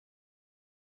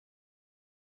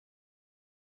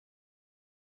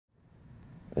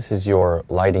This is your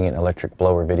lighting and electric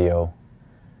blower video.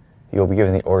 You'll be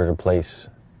given the order to place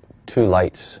 2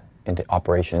 lights into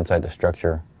operation inside the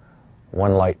structure,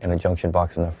 1 light in a junction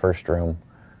box in the first room,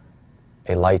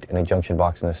 a light in a junction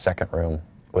box in the second room,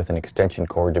 with an extension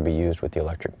cord to be used with the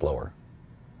electric blower.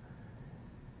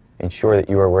 Ensure that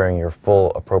you are wearing your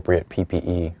full appropriate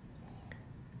PPE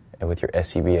and with your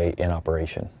SCBA in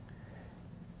operation.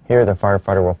 Here the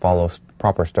firefighter will follow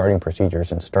proper starting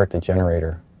procedures and start the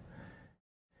generator.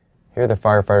 Here the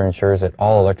firefighter ensures that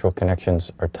all electrical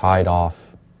connections are tied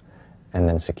off and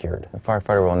then secured. The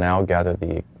firefighter will now gather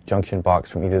the junction box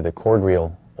from either the cord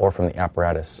reel or from the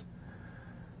apparatus.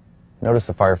 Notice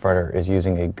the firefighter is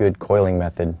using a good coiling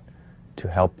method to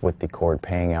help with the cord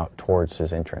paying out towards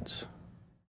his entrance.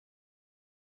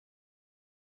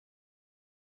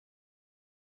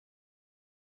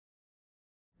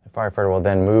 The firefighter will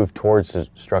then move towards the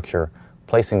structure,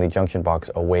 placing the junction box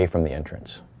away from the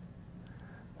entrance.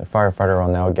 The firefighter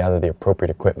will now gather the appropriate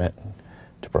equipment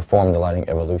to perform the lighting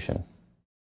evolution.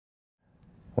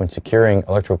 When securing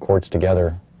electrical cords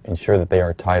together, ensure that they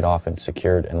are tied off and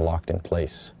secured and locked in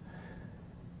place.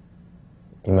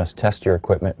 You must test your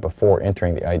equipment before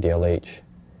entering the IDLH.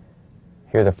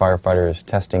 Here the firefighter is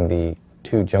testing the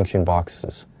 2 junction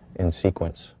boxes in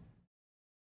sequence.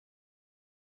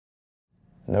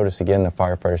 Notice again the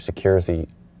firefighter secures the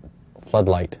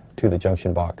floodlight to the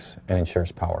junction box and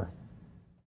ensures power.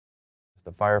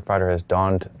 The firefighter has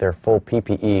donned their full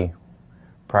PPE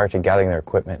prior to gathering their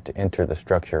equipment to enter the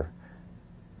structure.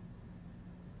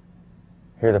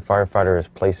 Here the firefighter is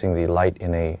placing the light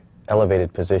in an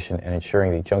elevated position and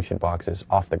ensuring the junction box is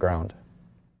off the ground.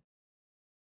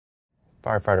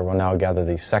 Firefighter will now gather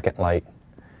the second light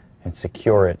and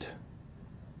secure it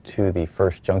to the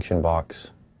first junction box.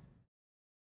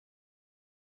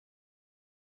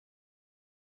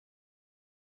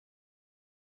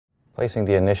 Placing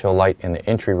the initial light in the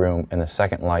entry room and the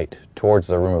second light towards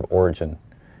the room of origin,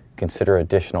 consider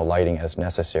additional lighting as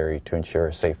necessary to ensure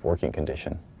a safe working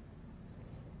condition.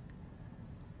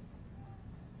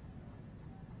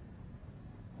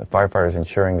 The firefighter is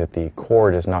ensuring that the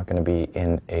cord is not going to be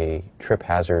in a trip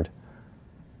hazard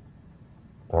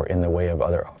or in the way of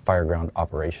other fireground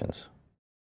operations.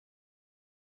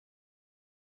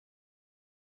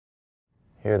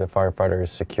 Here the firefighter is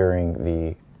securing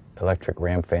the electric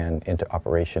ram fan into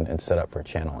operation and set up for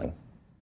channeling.